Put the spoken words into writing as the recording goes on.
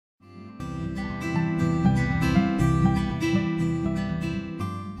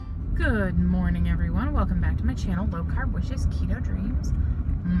everyone, welcome back to my channel, Low Carb Wishes, Keto Dreams.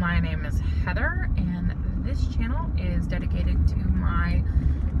 My name is Heather, and this channel is dedicated to my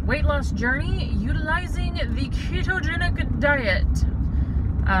weight loss journey utilizing the ketogenic diet.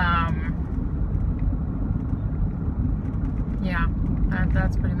 Yeah,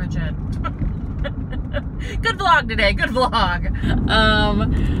 that's pretty much it. Good vlog today, good vlog.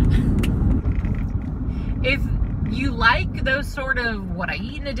 If you like those sort of what I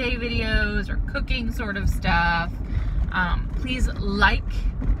eat in a day videos or cooking sort of stuff, please like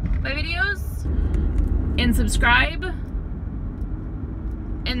my videos and subscribe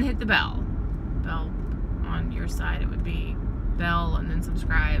and hit the bell on your side. It would be bell and then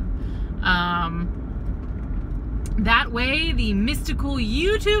subscribe. That way the mystical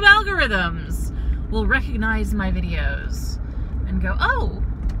YouTube algorithms will recognize my videos and go, oh,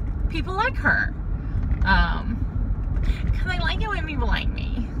 people like her. Because I like it when people like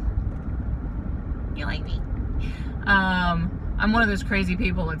me. You like me? I'm one of those crazy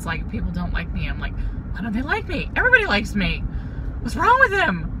people. It's like, people don't like me. I'm like, why don't they like me? Everybody likes me. What's wrong with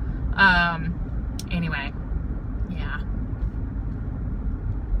them? Anyway, yeah.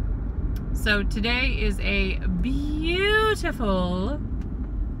 So today is a beautiful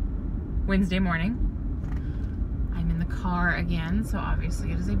Wednesday morning. I'm in the car again, so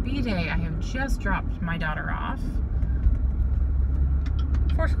obviously it is a B-day. I have just dropped my daughter off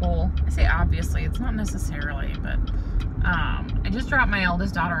for school. I say obviously, it's not necessarily, but I just dropped my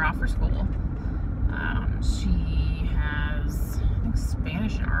eldest daughter off for school. She has, I think,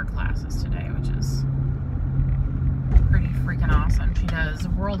 Spanish and art classes today, which is pretty freaking awesome. She does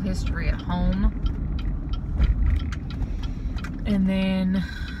world history at home, and then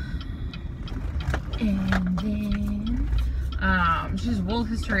she does world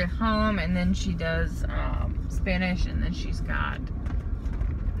history at home, and then she does Spanish, and then she's got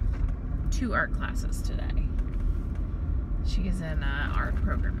 2 art classes today. She is in an art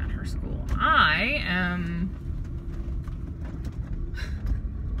program at her school. I am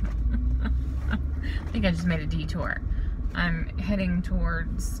I think I just made a detour. I'm heading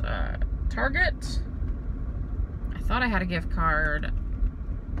towards Target. I thought I had a gift card.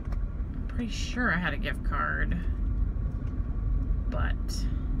 I'm pretty sure I had a gift card, but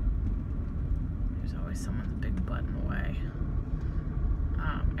there's always someone with a big butt in the way.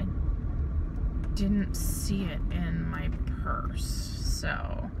 I didn't see it in my purse,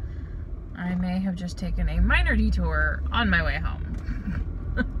 so I may have just taken a minor detour on my way home.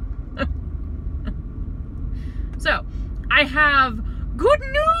 So, I have good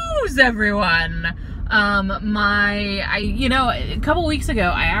news, everyone. You know, a couple weeks ago,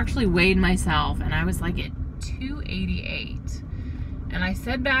 I actually weighed myself, and I was like at 288. And I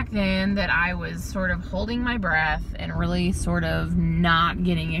said back then that I was sort of holding my breath and really sort of not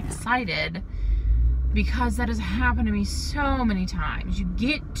getting excited, because that has happened to me so many times. You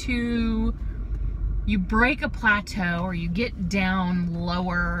break a plateau, or you get down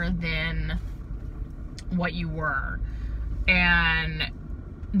lower than what you were, and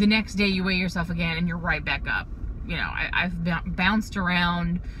the next day you weigh yourself again and you're right back up. You know, I've bounced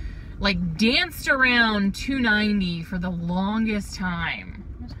around, like danced around 290 for the longest time.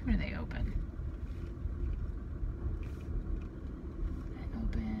 What time do they open? They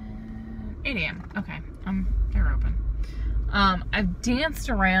open 8 a.m. Okay, they're open. I've danced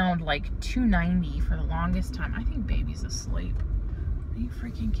around like 290 for the longest time. I think baby's asleep. Are you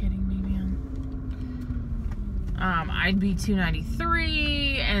freaking kidding me, man? I'd be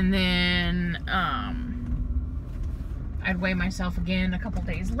 293, and then I'd weigh myself again a couple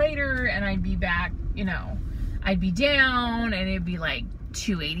days later, and I'd be back, you know, I'd be down, and it'd be like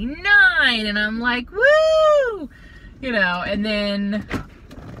 289, and I'm like, woo! You know, and then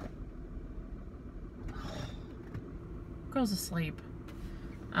girl's asleep.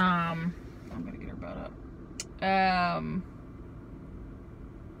 I'm gonna get her butt up.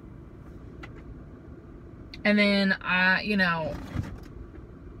 And then, you know,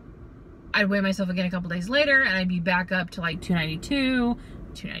 I'd weigh myself again a couple days later, and I'd be back up to like 292,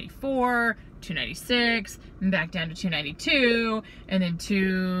 294, 296, and back down to 292, and then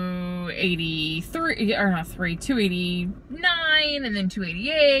 283, or not 289, and then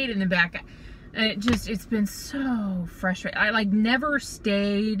 288, and then back. And it's been so frustrating. I like never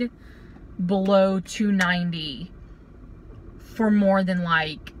stayed below 290 for more than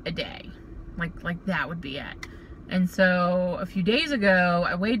like a day. Like that would be it. And so a few days ago,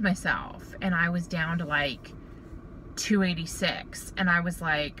 I weighed myself, and I was down to like 286, and I was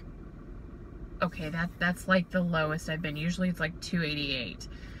like, okay, that's like the lowest I've been. Usually it's like 288.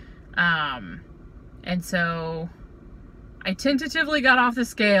 And so I tentatively got off the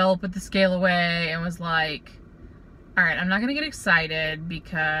scale, put the scale away, and was like, all right, I'm not going to get excited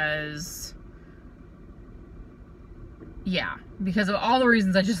because, yeah, because of all the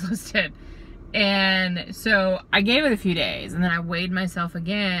reasons I just listed. And so I gave it a few days, and then I weighed myself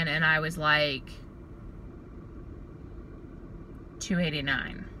again, and I was like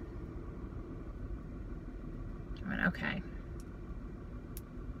 289. I went, okay.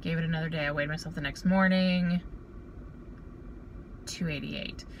 Gave it another day. I weighed myself the next morning.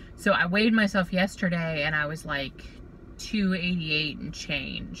 288. So I weighed myself yesterday, and I was like 288 and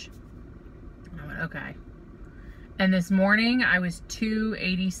change. And I went, okay. And this morning, I was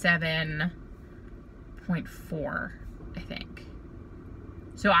 287.4, I think.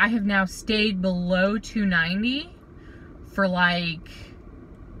 So I have now stayed below 290 for like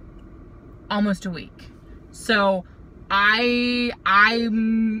almost a week. So I'm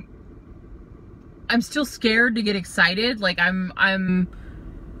still scared to get excited. Like I'm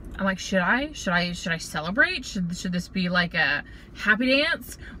like, should I celebrate? Should this be like a happy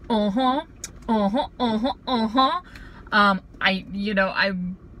dance? I'm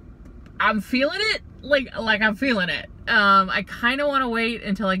feeling it. Like I'm feeling it. I kind of want to wait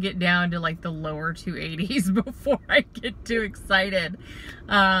until I get down to like the lower 280s before I get too excited.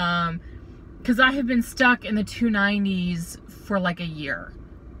 Because I have been stuck in the 290s for like a year.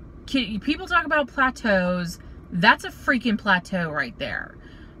 People talk about plateaus. That's a freaking plateau right there.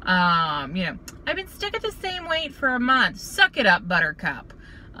 I've been stuck at the same weight for a month. Suck it up, Buttercup.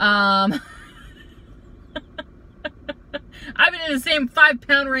 I've been in the same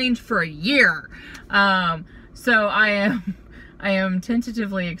 5-pound range for a year. So I am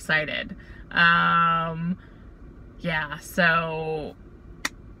tentatively excited. Yeah, so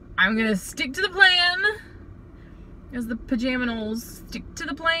I'm gonna stick to the plan. As the pajamanals, stick to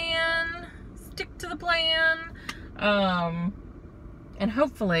the plan. Stick to the plan. And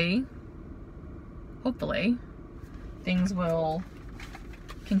hopefully, things will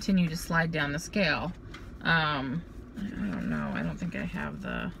continue to slide down the scale. I don't know. I don't think I have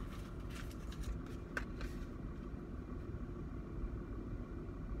the...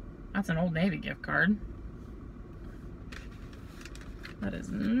 That's an Old Navy gift card. That is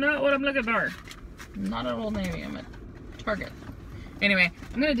not what I'm looking for. Not at Old Navy. I'm at Target. Anyway,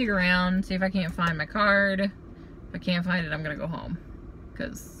 I'm going to dig around, see if I can't find my card. If I can't find it, I'm going to go home.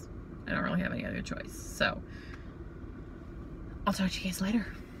 Because I don't really have any other choice. So, I'll talk to you guys later.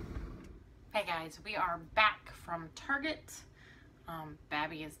 Hey guys, we are back from Target.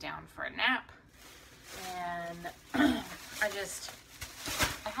 Babby is down for a nap. And I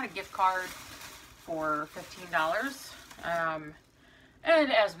had a gift card for $15.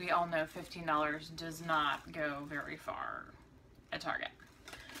 And as we all know, $15 does not go very far at Target.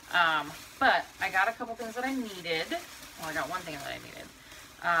 But I got a couple things that I needed. Well, I got one thing that I needed.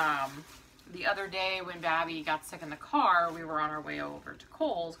 The other day when Babby got sick in the car, we were on our way over to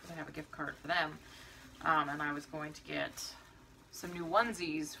Kohl's because I have a gift card for them. And I was going to get some new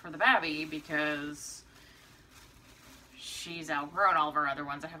onesies for the Babby because she's outgrown all of our other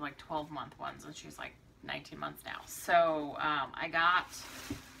ones. I have like 12-month ones and she's like 19 months now. So I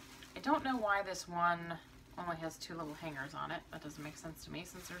don't know why this one only has 2 little hangers on it. That doesn't make sense to me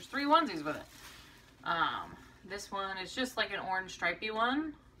since there's 3 onesies with it. This one is just like an orange stripey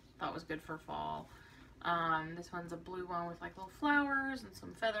one. Thought was good for fall. This one's a blue one with like little flowers and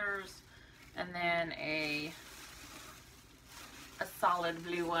some feathers. And then a solid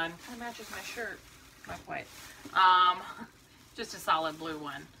blue one. Kind of matches my shirt. Not quite. Just a solid blue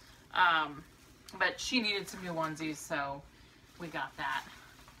one. But she needed some new onesies, so we got that.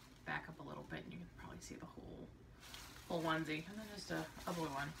 Back up a little bit and you can probably see the whole onesie. And then just a blue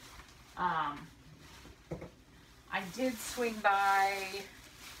one. I did swing by,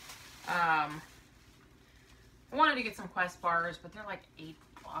 I wanted to get some Quest bars, but they're like $8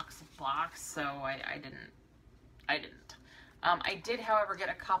 a box, so I didn't. I did, however, get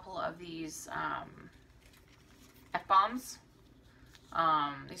a couple of these F-bombs.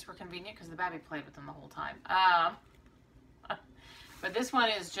 These were convenient because the Babby played with them the whole time. But this one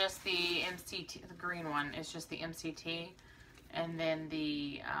is just the MCT, the green one is just the MCT, and then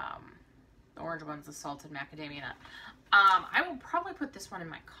the orange one's the salted macadamia nut. I will probably put this one in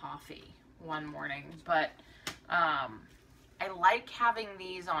my coffee one morning, but I like having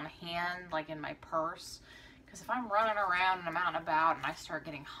these on hand, like in my purse, because if I'm running around and I'm out and about and I start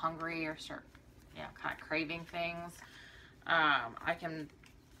getting hungry or start, kind of craving things, I can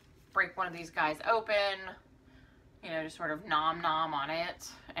break one of these guys open, just sort of nom on it,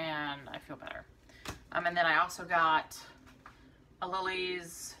 and I feel better. And then I also got a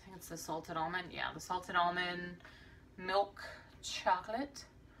Lily's, I think it's the salted almond. Yeah, the salted almond milk chocolate.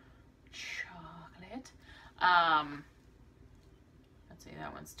 Let's see,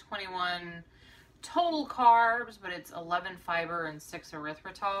 that one's 21 total carbs, but it's 11 fiber and 6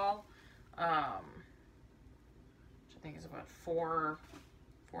 erythritol. Which I think is about four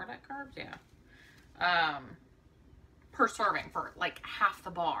net carbs, yeah. Per serving for like half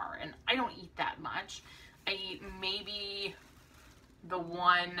the bar, and I don't eat that much. I eat maybe the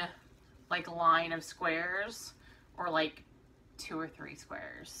one like line of squares, or like 2 or 3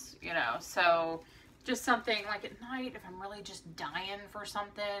 squares, you know. So just something like at night, if I'm really just dying for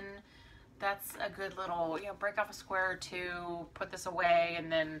something, that's a good little, you know, break off a square or 2, put this away,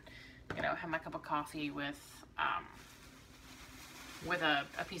 and then, you know, have my cup of coffee with a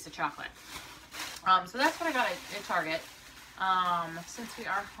piece of chocolate. So that's what I got at Target. Since we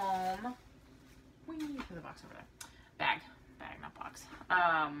are home, we put the box over there. Bag, not box.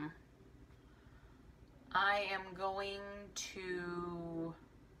 I am going to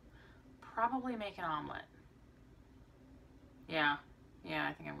probably make an omelet. Yeah,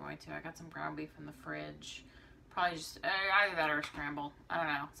 I think I'm going to. I got some ground beef in the fridge. Probably just either that or a scramble. I don't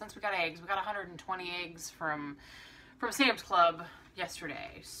know. Since we got eggs, we got 120 eggs from Sam's Club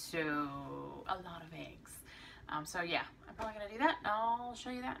yesterday, so a lot of eggs. So yeah, I'm probably gonna do that. I'll show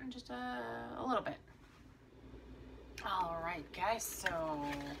you that in just a little bit. All right, guys. So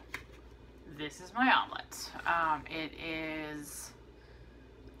this is my omelet. It is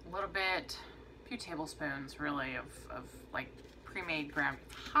a little bit, a few tablespoons really of like pre-made ground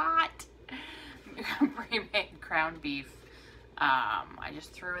pre-made ground beef. I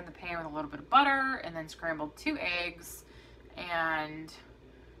just threw in the pan with a little bit of butter and then scrambled 2 eggs and,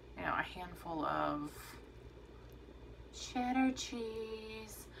 you know, a handful of cheddar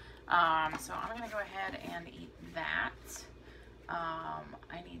cheese. So I'm gonna go ahead and eat that.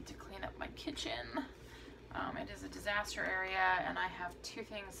 I need to clean up my kitchen. It is a disaster area, and I have 2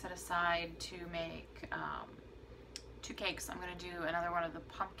 things set aside to make 2 cakes. I'm gonna do another one of the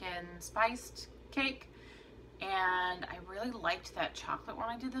pumpkin spiced cake, and I really liked that chocolate one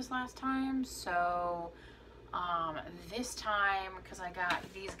I did this last time. So this time, because I got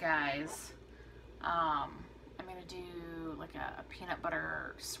these guys, I'm gonna do like a peanut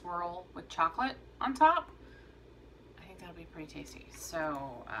butter swirl with chocolate on top. I think that'll be pretty tasty.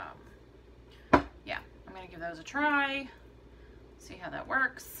 So yeah, I'm gonna give those a try, see how that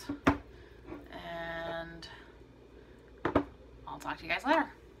works, and I'll talk to you guys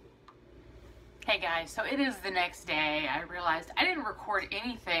later. Hey guys, so it is the next day. I realized I didn't record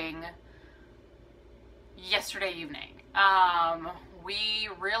anything yesterday evening. We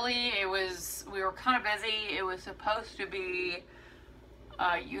were kind of busy. It was supposed to be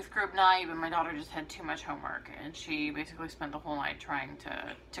a youth group night, but my daughter just had too much homework, and she basically spent the whole night trying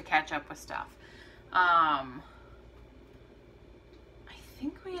to catch up with stuff. I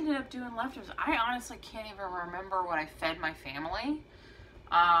think we ended up doing leftovers. I honestly can't even remember what I fed my family.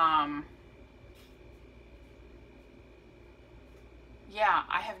 Yeah,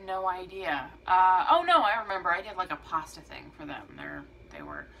 I have no idea. Oh no, I remember. I did like a pasta thing for them. They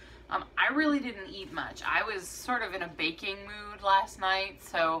were. I really didn't eat much. I was sort of in a baking mood last night,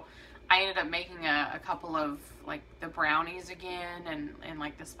 so I ended up making a couple of like the brownies again and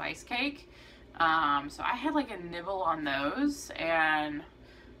like the spice cake. So I had like a nibble on those, and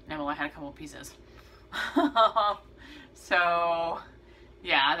I had a couple pieces. So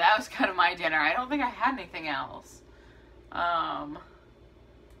yeah, that was kind of my dinner. I don't think I had anything else.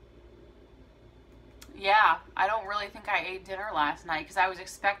 Yeah, I don't really think I ate dinner last night because I was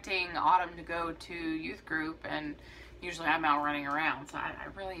expecting Autumn to go to youth group, and usually I'm out running around, so I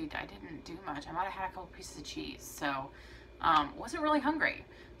didn't do much. I might have had a couple pieces of cheese, so wasn't really hungry.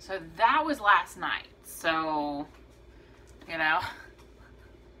 So that was last night. So, you know,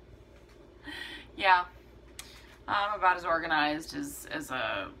 yeah, I'm about as organized as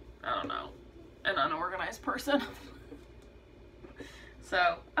a, I don't know, an unorganized person.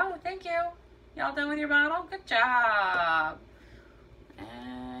 So, oh, thank you. Y'all done with your bottle? Good job.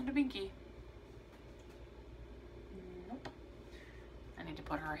 And a binky. Nope. I need to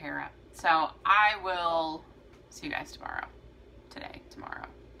put her hair up. So I will see you guys tomorrow.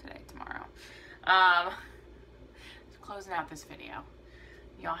 Tomorrow. Just closing out this video.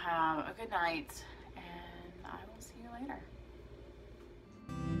 Y'all have a good night, and I will see you later.